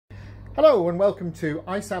Hello and welcome to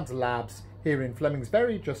ISAB's labs here in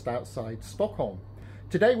Flemingsberg, just outside Stockholm.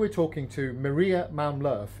 Today we're talking to Maria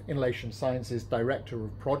Malmlöf, Inhalation Sciences Director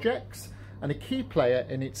of Projects and a key player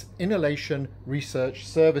in its Inhalation Research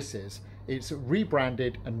Services, its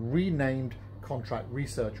rebranded and renamed contract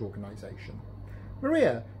research organisation.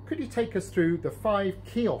 Maria, could you take us through the 5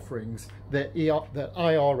 key offerings that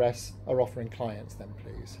IRS are offering clients then,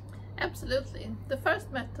 please? Absolutely. The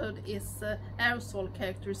first method is aerosol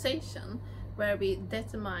characterization, where we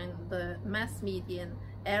determine the mass median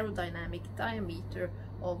aerodynamic diameter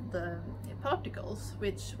of the particles,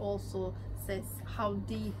 which also says how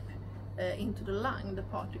deep into the lung the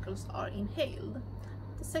particles are inhaled.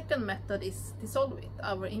 The second method is Dissolve It,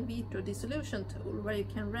 our in vitro dissolution tool, where you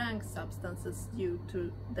can rank substances due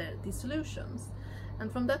to their dissolutions.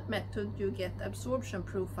 And from that method you get absorption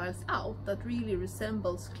profiles out that really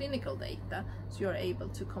resembles clinical data, so you're able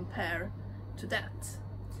to compare to that.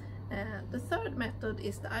 The third method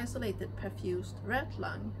is the isolated perfused rat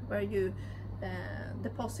lung, where you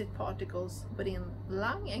deposit particles within the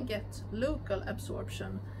lung and get local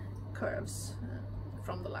absorption curves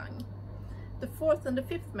from the lung. The fourth and the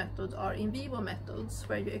fifth method are in vivo methods,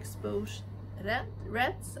 where you expose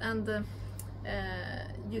rats and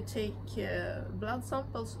you take blood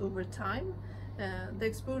samples over time. The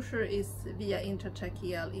exposure is via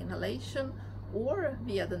intratracheal inhalation or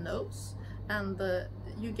via the nose, and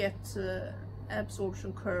you get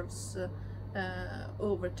absorption curves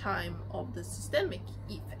over time of the systemic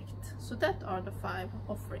effect. So that are the 5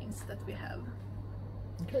 offerings that we have.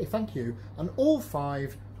 Okay, thank you. And all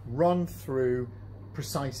 5 run through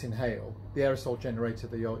PreciseInhale, the aerosol generator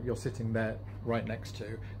that you're sitting there right next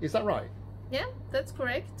to. Is that right? Yeah, that's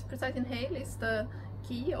correct. PreciseInhale is the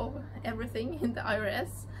key of everything in the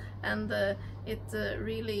IRS, and it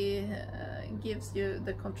really gives you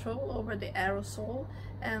the control over the aerosol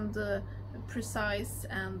and precise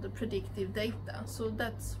and predictive data. So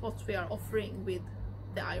that's what we are offering with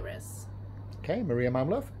the IRS. Okay, Maria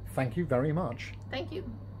Malmlöf, thank you very much. Thank you.